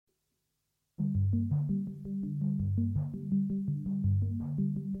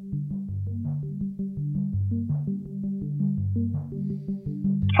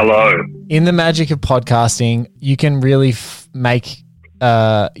Hello. In the magic of podcasting, you can really make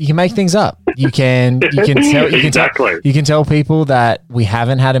things up. You can tell people that we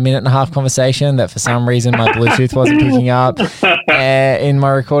haven't had a minute and a half conversation, that for some reason my Bluetooth wasn't picking up in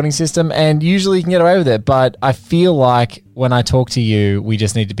my recording system, and usually you can get away with it. But I feel like when I talk to you, we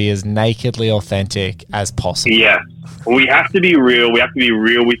just need to be as nakedly authentic as possible. Yeah. We have to be real. We have to be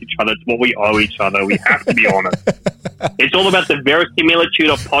real with each other. It's what we owe each other. We have to be honest. It's all about the verisimilitude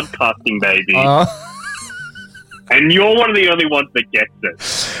of podcasting, baby. And you're one of the only ones that gets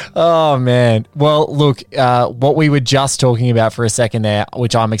it. Oh, man. Well, look, what we were just talking about for a second there,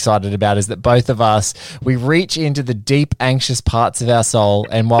 which I'm excited about, is that both of us, we reach into the deep, anxious parts of our soul,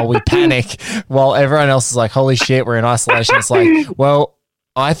 and while we panic, while everyone else is like, holy shit, we're in isolation, it's like, well,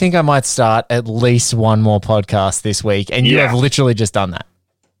 I think I might start at least one more podcast this week, and you have literally just done that.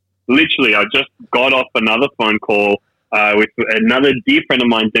 Literally, I just got off another phone call with another dear friend of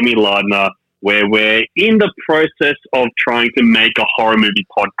mine, Demi Lardner, where we're in the process of trying to make a horror movie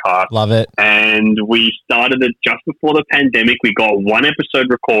podcast. Love it. And we started it just before the pandemic. We got one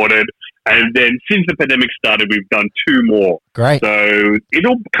episode recorded, and then since the pandemic started, we've done 2 more. Great. So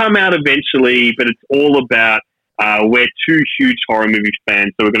it'll come out eventually, but it's all about we're 2 huge horror movie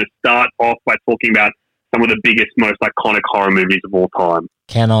fans. So we're going to start off by talking about some of the biggest, most iconic horror movies of all time.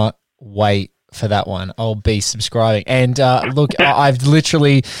 Cannot wait for that one. I'll be subscribing. And look, I've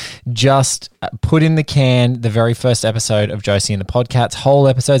literally just put in the can the very first episode of Josie and the Podcats. Whole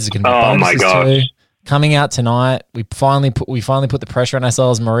episodes. There's going to be bonuses too. Coming out tonight. We finally put the pressure on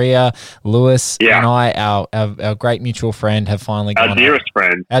ourselves. Maria, Lewis, and I, our great mutual friend, have finally gone. Our dearest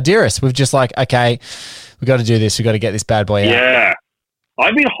friend. Our dearest. We've just like, okay, we got to do this. We got to get this bad boy out. Yeah.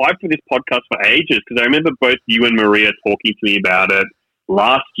 I've been hyped for this podcast for ages because I remember both you and Maria talking to me about it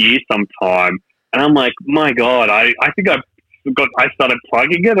last year sometime, and I'm like, my God, I think I started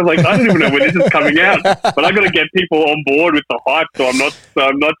plugging it. I'm like, I don't even know when this is coming out, but I got to get people on board with the hype. So I'm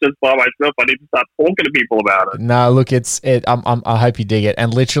not just by myself. I need to start talking to people about it. No, look, I hope you dig it.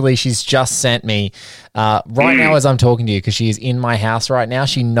 And literally, she's just sent me right now as I'm talking to you, because she is in my house right now.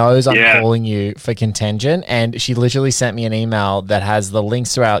 She knows I'm calling you for ConTEngen, and she literally sent me an email that has the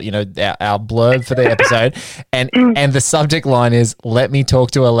links to our blurb for the episode, and the subject line is "Let me talk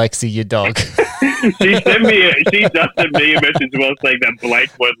to Alexei, your dog." She just sent me a message as well saying that Blake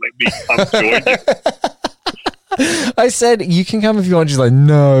won't let me come join you. I said, you can come if you want. She's like,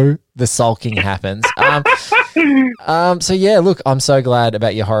 no, the sulking happens. So yeah, look, I'm so glad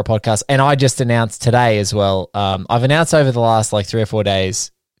about your horror podcast. And I just announced today as well. I've announced over the last 3 or 4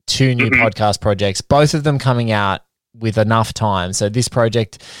 days, 2 new podcast projects, both of them coming out with enough time. So this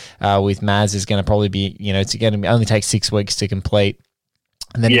project with Maz is going to probably be, it's going to only take 6 weeks to complete.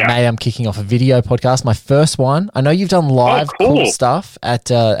 And then in May, I'm kicking off a video podcast, my first one. I know you've done live cool stuff at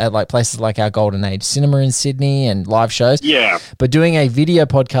places like our Golden Age Cinema in Sydney and live shows. Yeah. But doing a video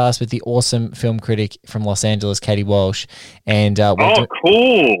podcast with the awesome film critic from Los Angeles, Katie Walsh. And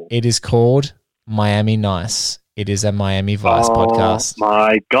cool. It is called Miami Nice. It is a Miami Vice podcast. Oh,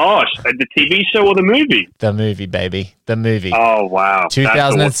 my gosh. The TV show or the movie? The movie, baby. The movie. Oh, wow.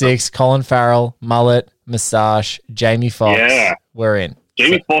 2006, awesome. Colin Farrell, mullet, moustache, Jamie Foxx. Yeah. We're in.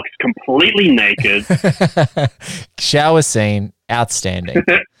 Jamie Foxx completely naked. Shower scene, outstanding.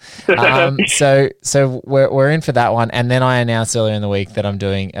 So we're in for that one. And then I announced earlier in the week that I'm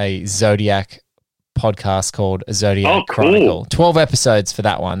doing a Zodiac podcast called Zodiac Chronicle. 12 episodes for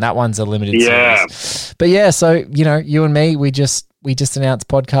that one. That one's a limited series. But yeah, so you and me, we just announced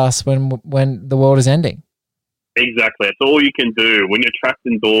podcasts when the world is ending. Exactly. That's all you can do. When you're trapped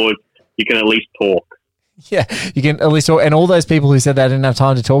indoors, you can at least talk. Yeah, you can at least talk. And all those people who said they didn't have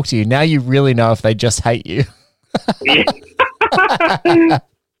time to talk to you, now you really know if they just hate you.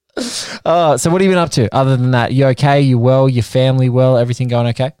 So what have you been up to other than that? You okay? You well? Your family well? Everything going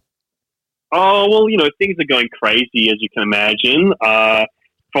okay? Oh, well, things are going crazy, as you can imagine.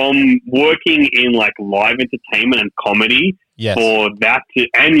 From working in live entertainment and comedy for that,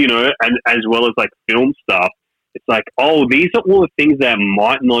 and as well as film stuff, it's these are all the things that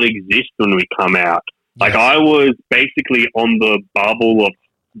might not exist when we come out. I was basically on the bubble of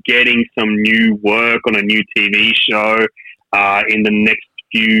getting some new work on a new TV show in the next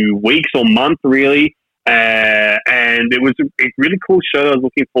few weeks or month, really. And it was a really cool show that I was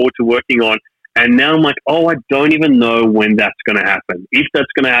looking forward to working on. And now I'm I don't even know when that's going to happen. If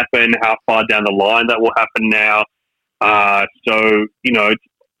that's going to happen, how far down the line that will happen now. I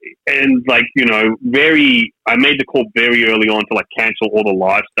made the call very early on to cancel all the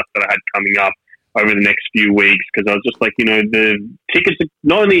live stuff that I had coming up over the next few weeks, because I was just the tickets,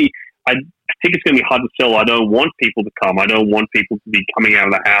 not only I think it's going to be hard to sell. I don't want people to come. I don't want people to be coming out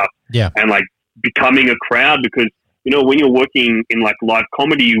of the house and like becoming a crowd, because, you know, when you're working in like live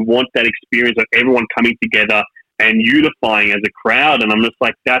comedy, you want that experience of everyone coming together and unifying as a crowd. And I'm just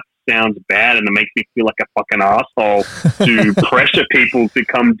like, that sounds bad, and it makes me feel like a fucking asshole to pressure people to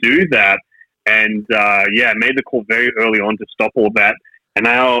come do that. And I made the call very early on to stop all that. And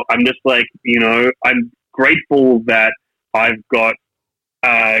now I'm just like, you know, I'm grateful that I've got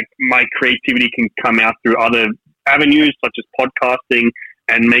my creativity can come out through other avenues such as podcasting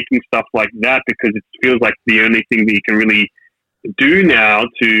and making stuff like that, because it feels like the only thing that you can really do now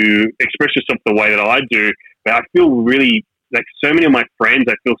to express yourself the way that I do. But I feel really like so many of my friends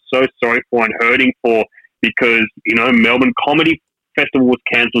I feel so sorry for and hurting for, because, you know, Melbourne Comedy Festival was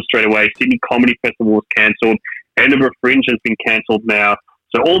cancelled straight away. Sydney Comedy Festival was cancelled. Edinburgh Fringe has been cancelled now.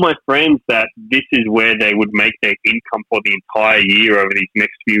 So all my friends that this is where they would make their income for the entire year over these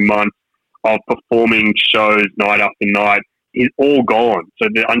next few months of performing shows night after night is all gone. So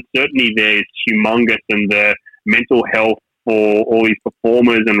the uncertainty there is humongous, and the mental health for all these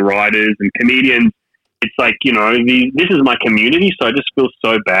performers and writers and comedians, it's like, you know, this is my community, so I just feel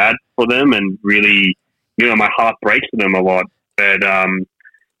so bad for them, and really, you know, my heart breaks for them a lot. But,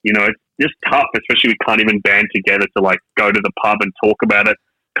 you know, it's just tough, especially we can't even band together to like go to the pub and talk about it.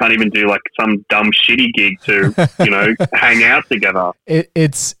 Can't even do like some dumb shitty gig to, you know, hang out together.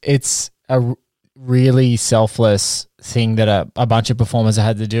 It's a really selfless thing that a bunch of performers have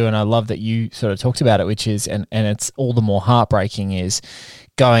had to do. And I love that you sort of talked about it, which is, and it's all the more heartbreaking, is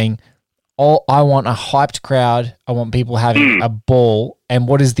going, I want a hyped crowd. I want people having a ball. And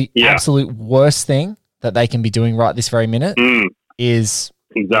what is the absolute worst thing that they can be doing right this very minute is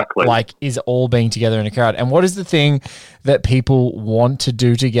all being together in a crowd. And what is the thing that people want to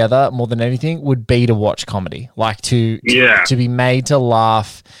do together more than anything would be to watch comedy, like to be made to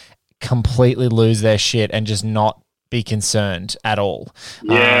laugh, completely lose their shit, and just not be concerned at all.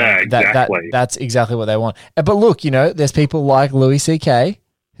 Exactly. That's exactly what they want. But look, you know, there's people like Louis C.K.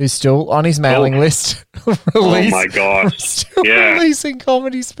 who's still on his mailing list. Oh my gosh. Releasing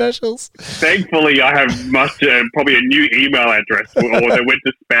comedy specials. Thankfully, I have probably a new email address, or they went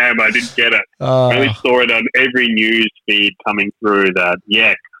to spam. I didn't get it. I only saw it on every news feed coming through that.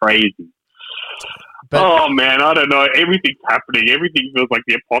 Yeah, crazy. But, man, I don't know. Everything's happening. Everything feels like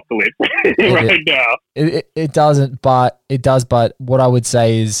the apocalypse right now. It doesn't, but it does. But what I would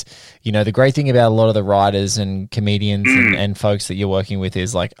say is, you know, the great thing about a lot of the writers and comedians and folks that you're working with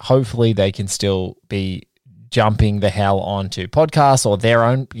is, like, hopefully they can still be jumping the hell onto podcasts or their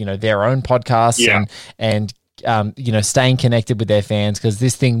own podcasts and you know, staying connected with their fans, because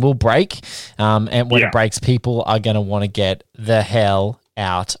this thing will break. And when it breaks, people are going to want to get the hell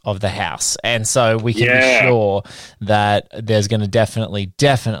out of the house. And so we can be sure that there's going to definitely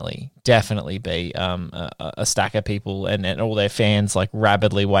be a stack of people and all their fans like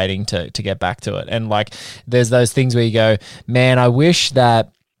rabidly waiting to get back to it. And like, there's those things where you go, man, I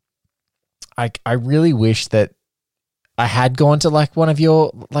really wish that I had gone to like one of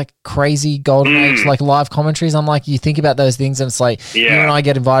your like crazy golden age like live commentaries. I'm like, you think about those things and it's like, you and I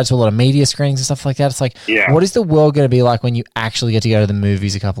get invited to a lot of media screenings and stuff like that. It's like, what is the world going to be like when you actually get to go to the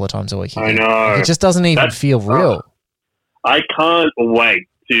movies a couple of times a week? I know. Like, it just doesn't even feel real. I can't wait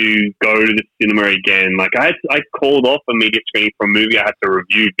to go to the cinema again. Like I called off a media screening for a movie I had to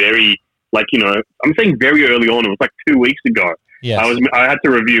review very early on. It was like 2 weeks ago. Yes. I had to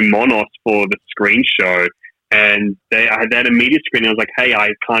review Monos for the screen show. And I had a media screening. I was like, hey, I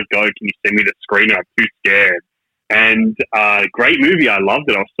can't go. Can you send me the screener? I'm too scared. And great movie. I loved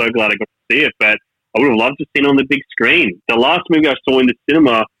it. I was so glad I got to see it. But I would have loved to see it on the big screen. The last movie I saw in the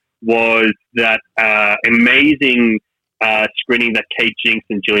cinema was that amazing screening that Kate Jinks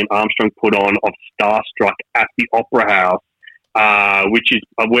and Gillian Armstrong put on of Starstruck at the Opera House, which is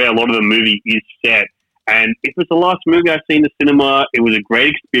where a lot of the movie is set. And if it's the last movie I've seen in the cinema, it was a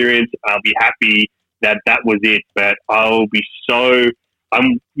great experience. I'll be happy that was it, but I'll be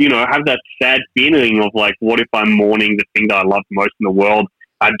I have that sad feeling of like, what if I'm mourning the thing that I love most in the world?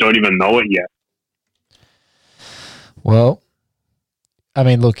 I don't even know it yet. Well, I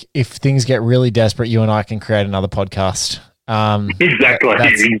mean, look, if things get really desperate, you and I can create another podcast. Exactly.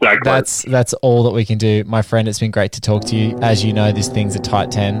 That's all that we can do. My friend, it's been great to talk to you. As you know, this thing's a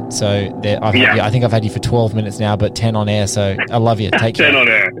tight 10. So I think I've had you for 12 minutes now, but 10 on air. So I love you. Take care. 10 on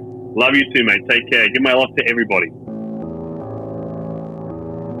air. Love you too, mate. Take care. Give my love to everybody.